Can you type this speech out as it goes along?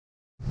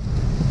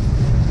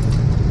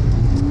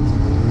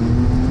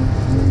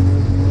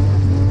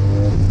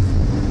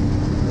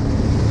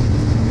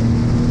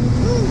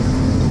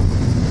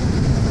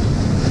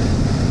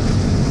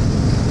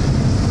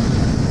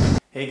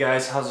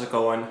guys, how's it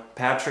going?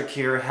 Patrick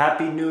here.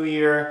 Happy New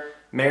Year,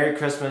 Merry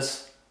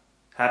Christmas,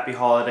 Happy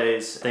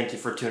Holidays. Thank you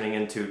for tuning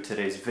into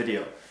today's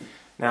video.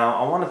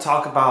 Now I want to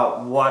talk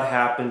about what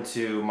happened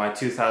to my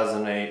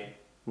 2008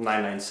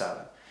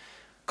 997.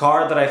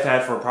 Car that I've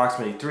had for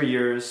approximately 3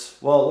 years.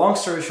 Well, long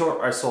story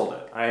short, I sold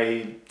it.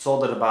 I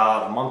sold it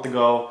about a month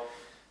ago,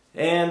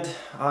 and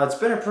it's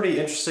been a pretty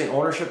interesting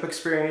ownership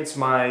experience.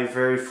 My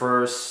very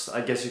first,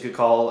 I guess you could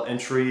call,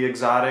 entry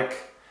exotic.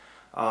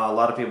 A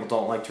lot of people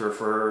don't like to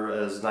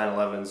refer as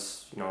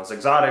 911s, as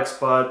exotics,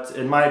 but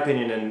in my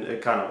opinion,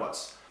 it kind of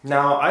was.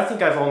 Now, I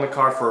think I've owned the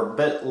car for a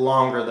bit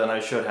longer than I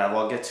should have.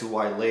 I'll get to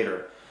why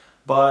later.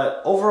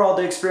 But overall,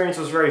 the experience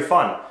was very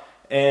fun,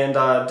 and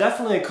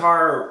definitely a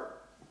car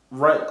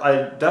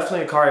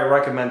I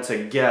recommend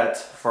to get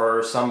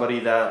for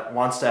somebody that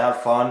wants to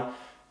have fun,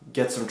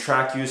 get some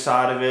track use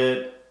out of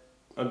it,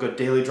 a good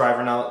daily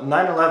driver. Now,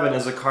 911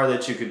 is a car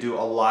that you could do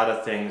a lot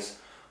of things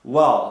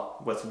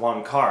well with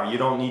one car. You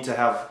don't need to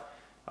have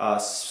a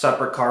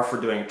separate car for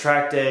doing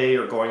track day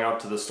or going out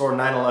to the store.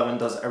 911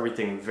 does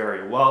everything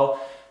very well.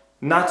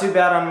 Not too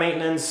bad on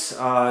maintenance.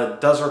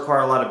 Does require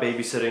a lot of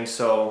babysitting,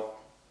 so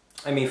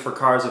I mean, for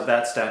cars of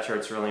that stature,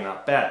 it's really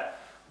not bad.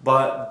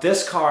 But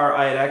this car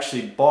I had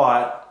actually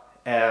bought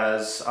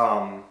as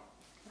a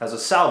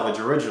salvage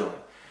originally.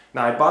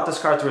 Now, I bought this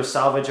car through a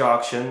salvage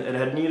auction. It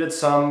had needed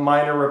some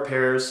minor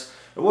repairs.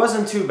 It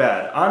wasn't too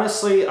bad.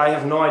 Honestly, I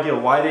have no idea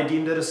why they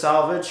deemed it a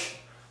salvage,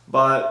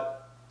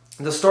 but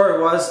the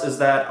story is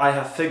that I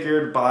have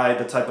figured by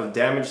the type of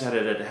damage that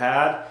it had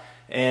had,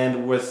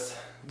 and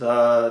with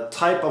the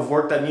type of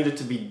work that needed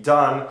to be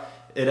done,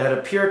 it had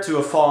appeared to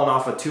have fallen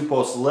off a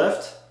two-post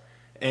lift,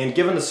 and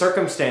given the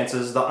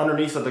circumstances, the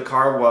underneath of the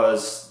car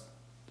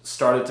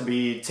started to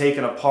be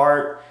taken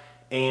apart,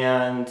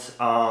 and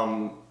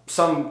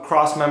some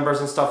cross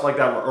members and stuff like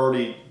that were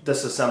already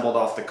disassembled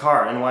off the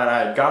car. And when I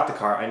had got the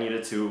car, I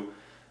needed to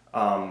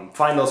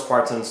find those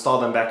parts and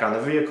install them back on the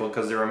vehicle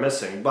because they were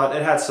missing. But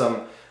it had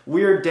some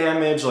weird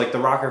damage, like the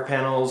rocker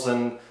panels,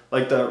 and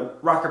like the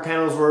rocker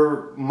panels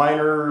were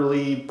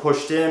minorly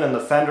pushed in and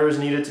the fenders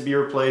needed to be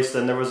replaced,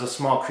 and there was a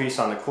small crease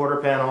on the quarter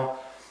panel.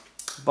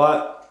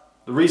 But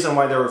the reason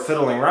why they were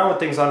fiddling around with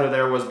things under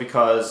there was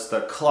because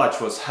the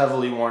clutch was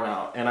heavily worn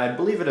out, and I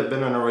believe it had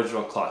been an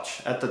original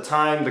clutch. At the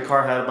time, the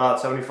car had about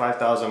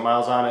 75,000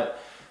 miles on it,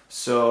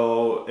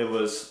 so it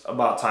was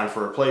about time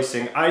for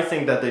replacing. I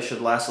think that they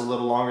should last a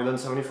little longer than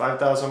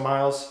 75,000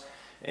 miles,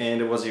 and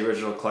it was the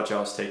original clutch I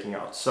was taking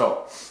out.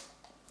 So,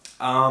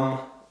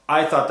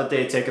 I thought that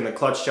they had taken the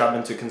clutch job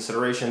into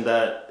consideration,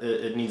 that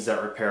it needs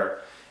that repair.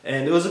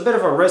 And it was a bit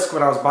of a risk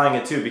when I was buying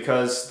it too,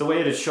 because the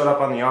way it had showed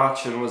up on the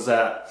auction was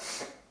that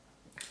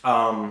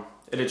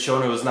it had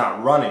shown it was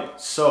not running,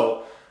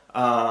 so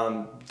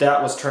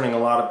that was turning a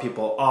lot of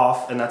people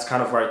off, and that's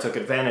kind of where I took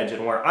advantage.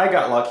 And where I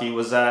got lucky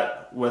was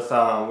that with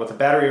a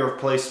battery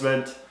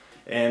replacement,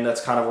 and that's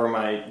kind of where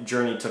my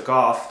journey took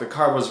off. The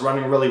car was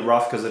running really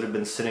rough because it had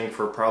been sitting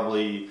for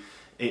probably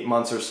 8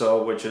 months or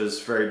so, which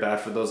is very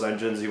bad for those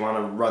engines. You want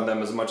to run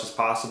them as much as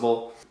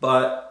possible.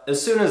 But as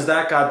soon as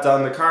that got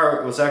done, the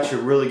car was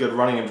actually a really good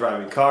running and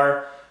driving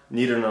car.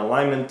 Needed an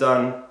alignment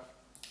done.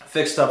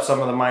 Fixed up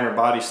some of the minor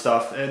body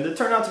stuff, and it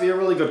turned out to be a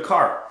really good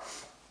car.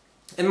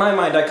 In my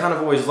mind, I kind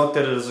of always looked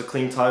at it as a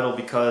clean title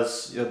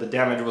because the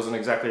damage wasn't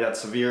exactly that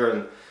severe,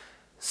 and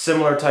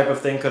similar type of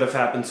thing could have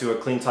happened to a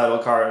clean title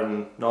car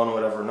and no one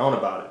would have ever known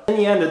about it. In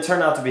the end, it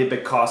turned out to be a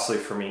bit costly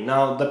for me.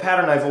 Now, the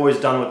pattern I've always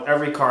done with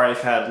every car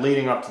I've had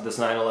leading up to this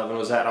 911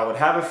 was that I would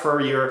have it for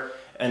a year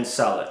and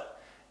sell it.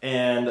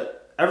 And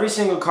every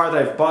single car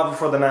that I've bought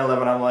before the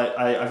 911,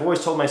 I've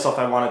always told myself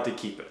I wanted to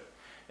keep it.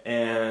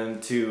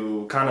 And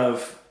to kind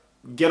of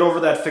get over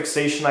that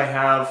fixation I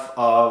have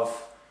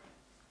of,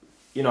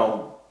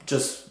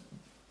 just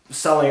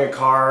selling a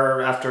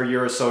car after a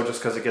year or so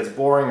just because it gets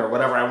boring or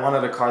whatever. I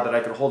wanted a car that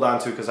I could hold on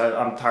to because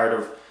I'm tired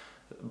of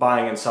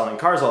buying and selling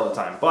cars all the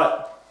time.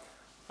 But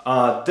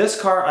this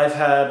car I've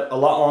had a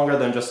lot longer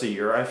than just a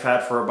year. I've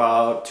had for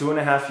about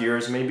 2.5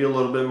 years, maybe a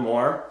little bit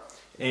more.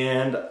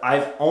 And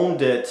I've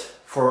owned it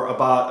for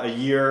about a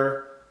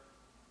year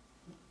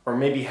or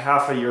maybe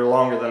half a year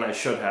longer than I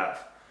should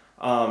have.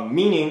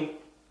 Meaning,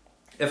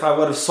 if I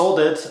would have sold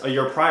it a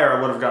year prior,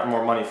 I would have gotten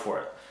more money for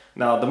it.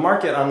 Now, the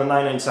market on the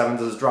 997s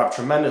has dropped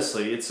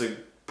tremendously. It's a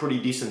pretty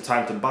decent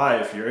time to buy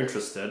if you're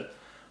interested.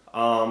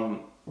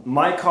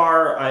 My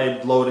car,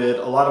 I loaded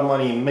a lot of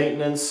money in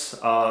maintenance.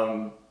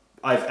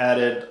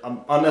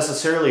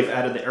 Unnecessarily, I've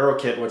added the aero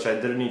kit, which I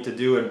didn't need to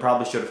do and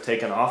probably should have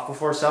taken off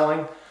before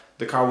selling.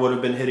 The car would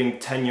have been hitting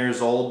 10 years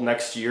old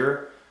next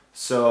year,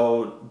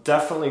 so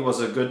definitely was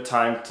a good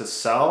time to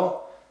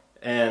sell,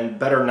 and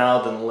better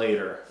now than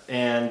later.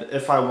 And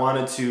if I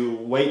wanted to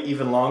wait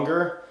even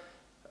longer,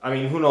 I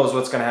mean, who knows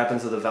what's going to happen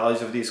to the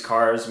values of these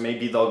cars.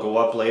 Maybe they'll go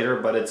up later,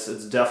 but it's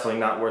definitely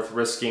not worth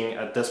risking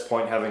at this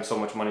point, having so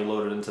much money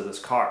loaded into this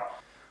car.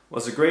 It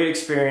was a great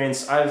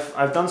experience.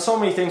 I've done so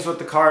many things with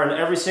the car, and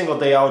every single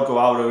day I would go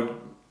out, it would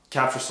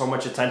capture so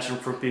much attention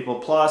from people.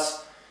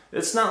 Plus,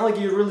 it's not like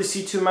you really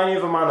see too many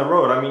of them on the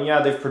road. I mean,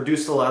 yeah, they've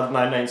produced a lot of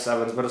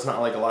 997s, but it's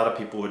not like a lot of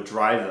people would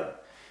drive them.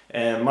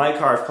 And my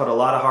car, I've put a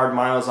lot of hard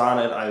miles on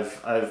it.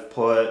 I've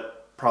put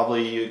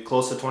probably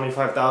close to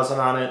 25,000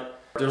 on it.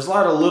 There's a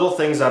lot of little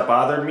things that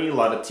bothered me, a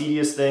lot of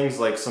tedious things,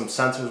 like some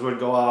sensors would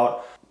go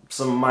out,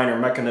 some minor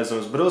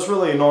mechanisms, but it was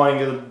really annoying.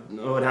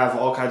 It would have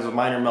all kinds of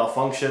minor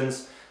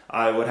malfunctions.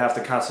 I would have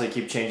to constantly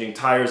keep changing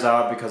tires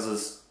out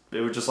because it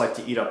would just like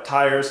to eat up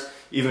tires.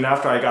 Even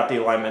after I got the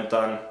alignment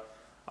done,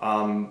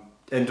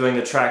 and doing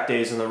the track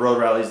days and the road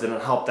rallies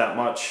didn't help that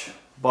much.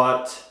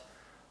 But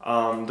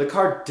the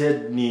car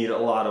did need a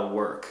lot of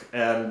work,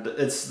 and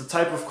it's the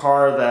type of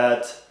car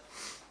that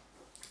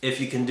if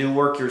you can do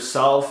work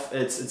yourself,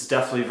 it's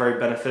definitely very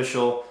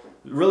beneficial.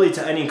 Really,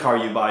 to any car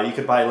you buy. You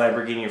could buy a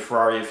Lamborghini or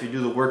Ferrari. If you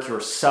do the work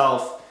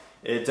yourself,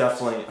 it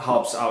definitely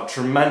helps out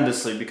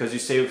tremendously because you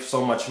save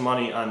so much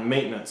money on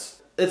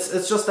maintenance.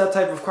 It's just that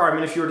type of car. I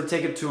mean, if you were to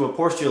take it to a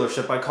Porsche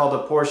dealership, I called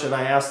a Porsche and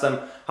I asked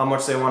them how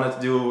much they wanted to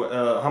do,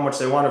 how much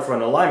they wanted for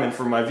an alignment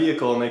for my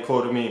vehicle, and they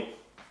quoted me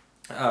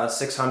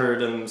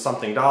 $600 and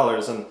something,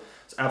 and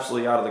it's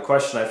absolutely out of the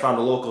question. I found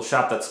a local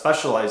shop that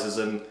specializes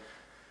in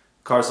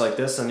cars like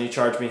this, and he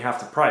charged me half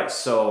the price.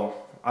 So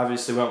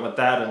obviously went with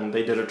that, and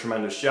they did a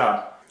tremendous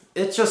job.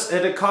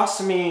 It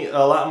cost me a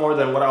lot more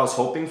than what I was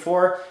hoping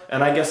for,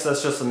 and I guess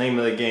that's just the name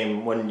of the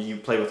game when you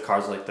play with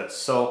cars like this.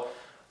 So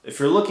if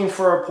you're looking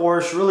for a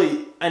Porsche,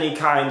 really any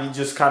kind, you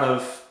just kind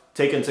of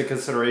take into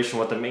consideration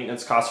what the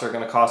maintenance costs are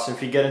going to cost. And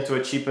if you get into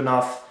it cheap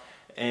enough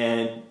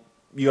and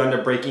you end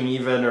up breaking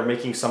even or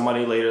making some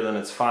money later, then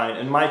it's fine.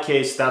 In my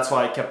case, that's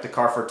why I kept the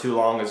car for too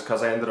long, is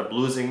because I ended up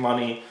losing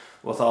money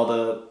with all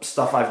the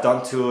stuff I've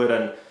done to it.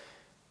 And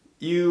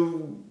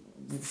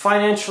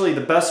financially,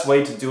 the best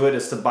way to do it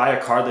is to buy a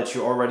car that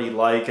you already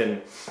like,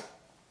 and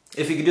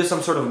if you can do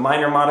some sort of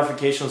minor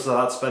modifications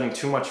without spending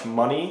too much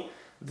money,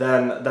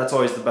 then that's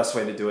always the best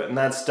way to do it. And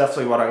that's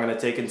definitely what I'm going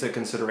to take into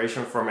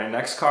consideration for my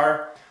next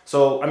car.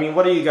 So, I mean,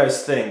 what do you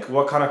guys think?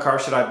 What kind of car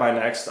should I buy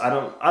next? I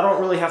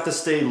don't really have to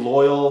stay too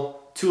loyal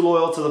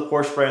to the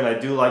Porsche brand. I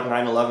do like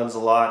 911s a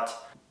lot.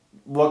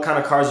 What kind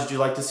of cars would you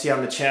like to see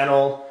on the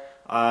channel?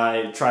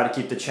 I try to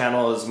keep the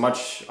channel as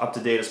much up to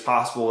date as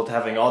possible with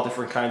having all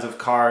different kinds of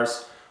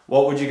cars.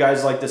 What would you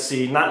guys like to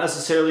see? Not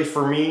necessarily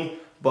for me,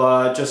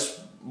 but just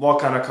what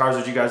kind of cars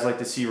would you guys like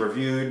to see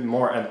reviewed?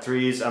 More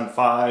M3s,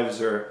 M5s,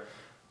 or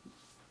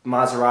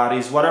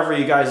Maseratis, whatever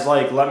you guys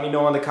like. Let me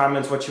know in the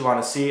comments what you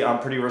want to see. I'm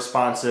pretty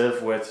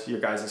responsive with your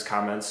guys'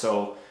 comments.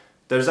 So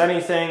if there's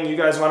anything you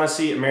guys want to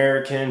see,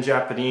 American,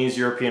 Japanese,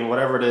 European,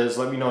 whatever it is,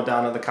 let me know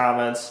down in the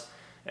comments,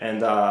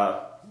 and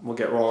we'll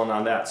get rolling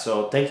on that.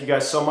 So thank you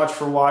guys so much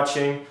for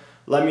watching.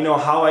 Let me know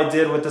how I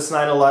did with this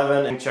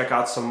 911 and check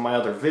out some of my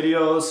other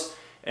videos,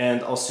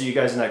 and I'll see you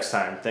guys next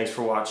time. Thanks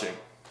for watching.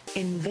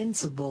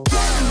 Invincible.